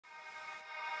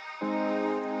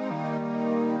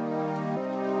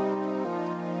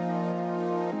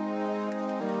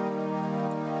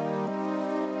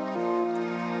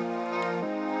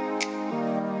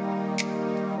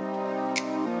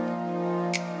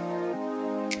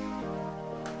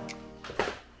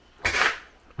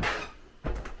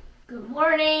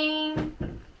Morning!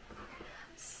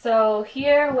 So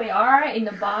here we are in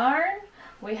the barn.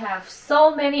 We have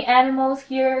so many animals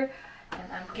here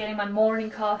and I'm getting my morning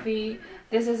coffee.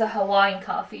 This is a Hawaiian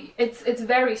coffee. It's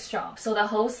very strong. So the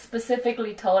host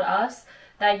specifically told us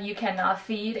that you cannot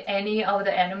feed any of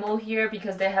the animal here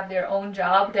because they have their own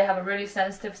job. They have a really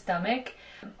sensitive stomach.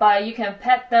 But you can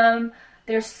pet them.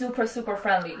 They're super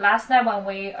friendly. Last night when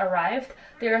we arrived,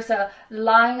 there's a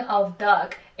line of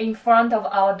duck in front of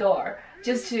our door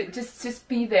just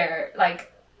be there,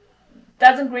 like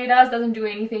doesn't greet us, doesn't do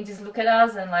anything, just look at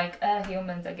us and like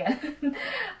humans again.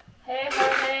 Hey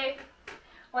Jorge,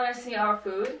 wanna see our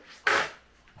food?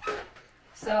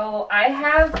 So I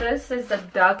have this is a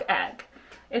duck egg.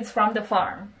 It's from the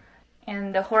farm,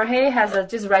 and Jorge has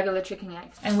just regular chicken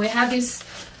eggs. And we have this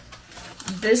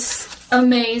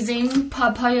amazing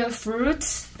papaya fruit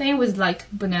thing with like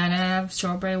banana,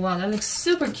 strawberry. Wow, that looks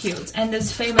super cute. And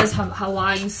this famous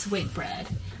Hawaiian sweet bread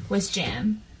with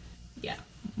jam. Yeah,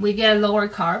 we get lower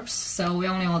carbs, so we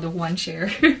only order one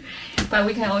share. But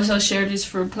we can also share these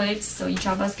fruit plates, so each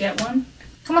of us get one.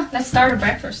 Come on, let's start our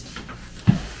breakfast.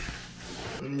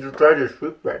 You try this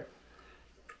fruit bread.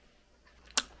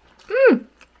 Mmm,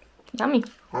 yummy.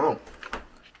 Oh.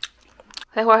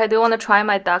 Hey Jorge, do you want to try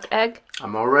my duck egg?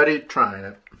 I'm already trying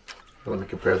it. Let me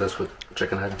compare this with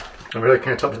chicken egg. I really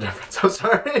can't tell the difference. I'm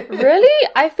sorry. Really?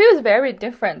 I feel it's very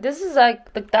different. This is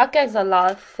like, the duck egg's a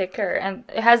lot thicker and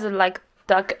it has like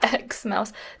duck egg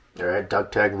smells. Alright,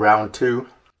 duck egg round 2.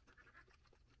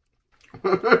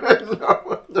 No,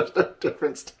 there's no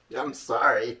difference. I'm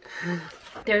sorry.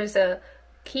 There's a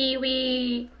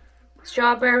kiwi,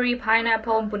 strawberry,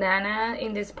 pineapple, and banana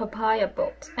in this papaya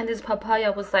boat. And this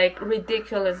papaya was like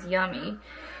ridiculous yummy.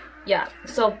 Yeah,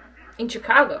 so in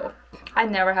Chicago, I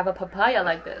never have a papaya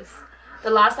like this. The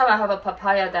last time I have a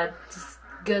papaya that's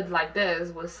good like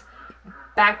this was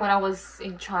back when I was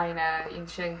in China, in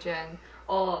Shenzhen,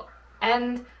 or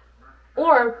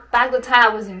back the time I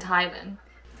was in Thailand.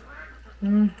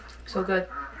 So good.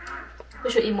 We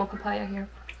should eat more papaya here.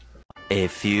 A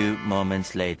few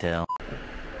moments later.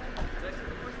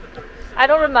 I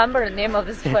don't remember the name of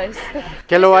this place.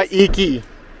 Keloa Iki.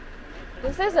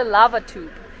 This is a lava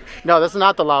tube. No, that's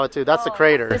not the lava tube. That's the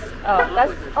crater. That's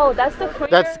the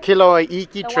crater. That's Keloa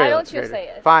Iki Then Trail. why don't you say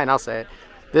it? Fine, I'll say it.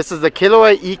 This is the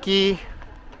Keloa Iki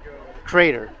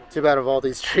crater. Too bad of all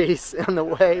these trees in the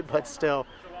way, but still.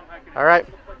 All right,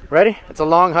 ready? It's a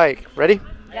long hike. Ready?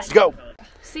 Yeah. Let's go.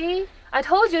 See, I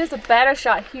told you it's a better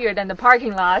shot here than the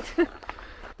parking lot.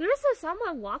 There's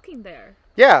someone walking there.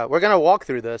 Yeah, we're gonna walk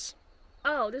through this.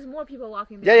 Oh, there's more people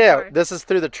walking there. Yeah. This is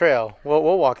through the trail.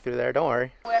 We'll walk through there. Don't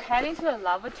worry. We're heading to the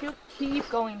lava tube. Keep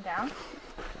going down.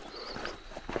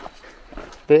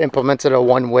 They implemented a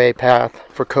one-way path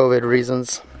for COVID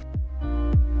reasons.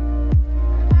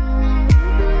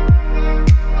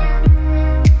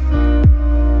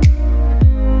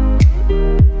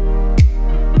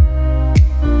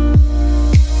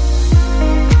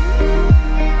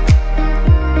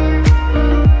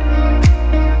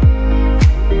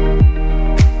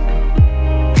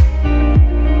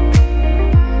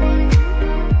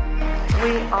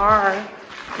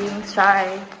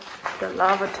 Inside the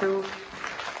lava tube,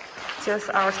 just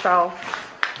ourselves.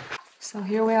 So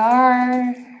here we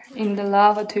are in the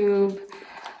lava tube.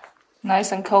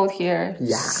 Nice and cold here.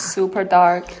 Yeah. Super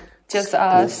dark. Just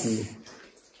us.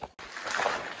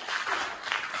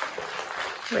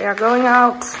 We are going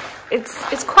out.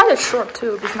 It's quite a short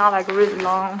tube. It's not like really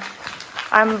long.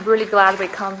 I'm really glad we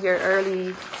come here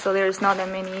early, so there's not that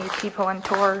many people on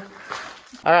tour.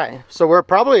 All right, so we're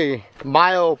probably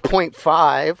mile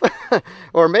 0.5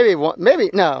 or mile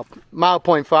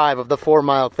 0.5 of the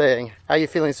 4-mile thing. How are you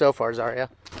feeling so far, Zaria?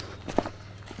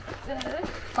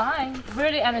 Fine,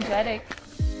 really energetic.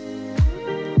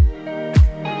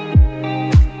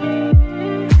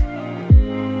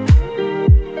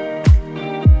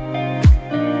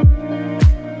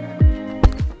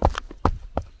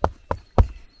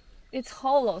 It's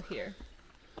hollow here.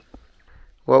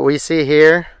 What we see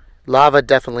here, lava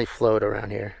definitely flowed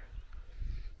around here.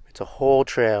 It's a whole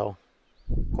trail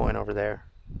going over there.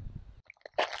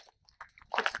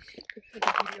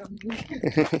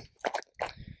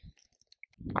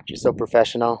 She's so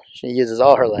professional. She uses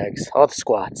all her legs, all the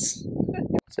squats.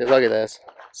 See, look at this.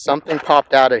 Something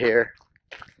popped out of here.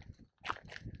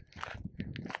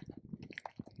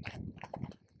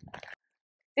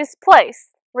 This place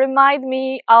reminds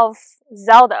me of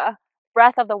Zelda,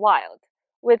 Breath of the Wild,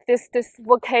 with this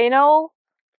volcano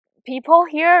people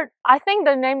here. I think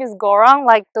the name is Gorong,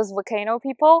 like those volcano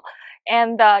people.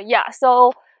 And yeah,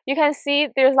 so you can see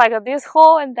there's like this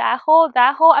hole and that hole,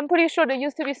 that hole. I'm pretty sure there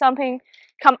used to be something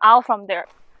come out from there.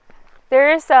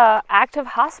 There is a active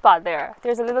hotspot there.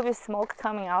 There's a little bit of smoke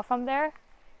coming out from there.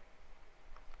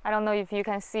 I don't know if you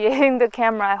can see it in the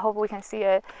camera. I hope we can see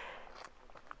it.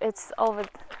 It's over.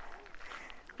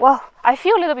 Well, I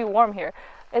feel a little bit warm here.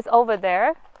 It's over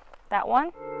there, that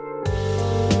one.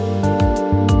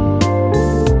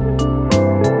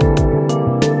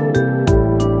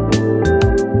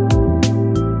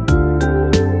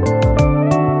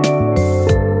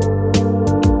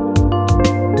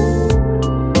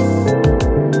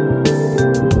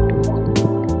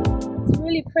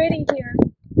 Pretty here.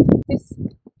 This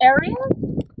area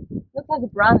looks like a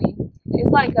brownie. It's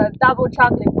like a double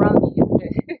chocolate brownie, isn't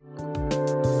it?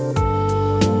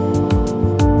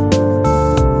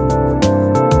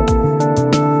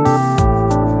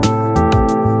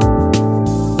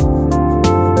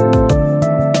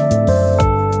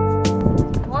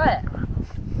 What?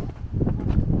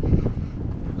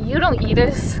 You don't eat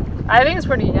this? I think it's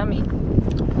pretty yummy.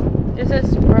 This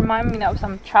is remind me of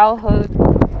some childhood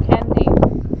candy.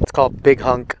 It's called Big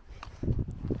Hunk.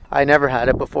 I never had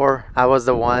it before. I was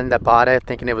the one that bought it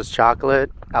thinking it was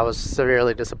chocolate. I was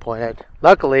severely disappointed.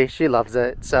 Luckily, she loves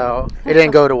it, so it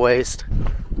didn't go to waste.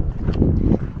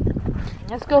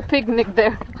 Let's go picnic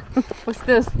there. What's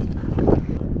this?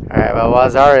 Alright, well, while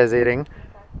Zara is eating,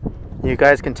 you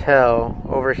guys can tell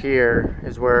over here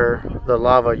is where the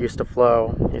lava used to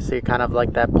flow. You see kind of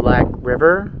like that black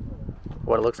river,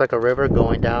 what it looks like a river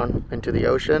going down into the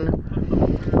ocean.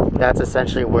 That's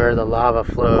essentially where the lava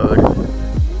flowed.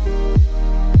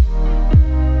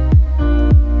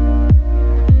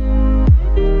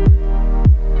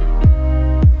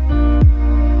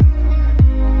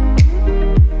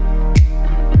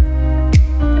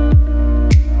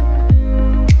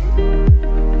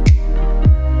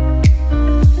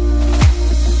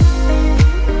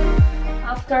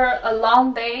 After a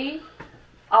long day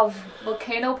of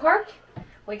Volcano Park,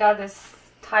 we got this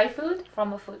Thai food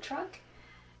from a food truck.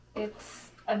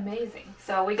 It's amazing.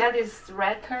 So we got this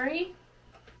red curry,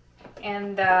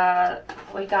 and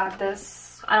we got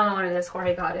this, I don't know what it is,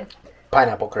 Jorge got it.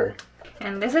 Pineapple curry.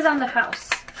 And this is on the house.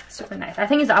 Super nice. I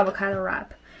think it's avocado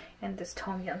wrap and this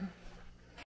tom yum.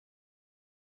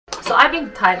 So I've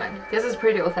been to Thailand. This is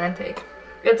pretty authentic.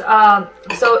 It's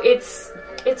so it's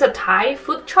a Thai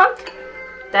food truck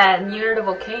that near the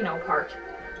Volcano Park.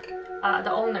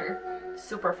 The owner,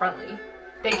 super friendly.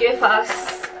 They give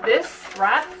us this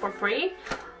wrap for free.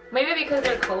 Maybe because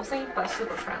they're closing, but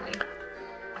super friendly.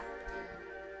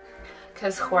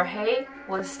 Because Jorge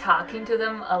was talking to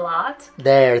them a lot.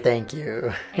 There, thank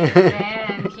you. And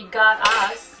then he got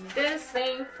us this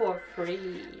thing for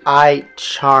free. I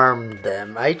charmed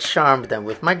them. I charmed them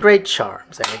with my great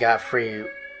charms, and we got free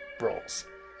rolls.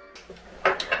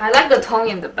 I like the tom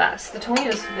yum the best. The tom yum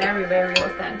is very, very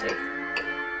authentic.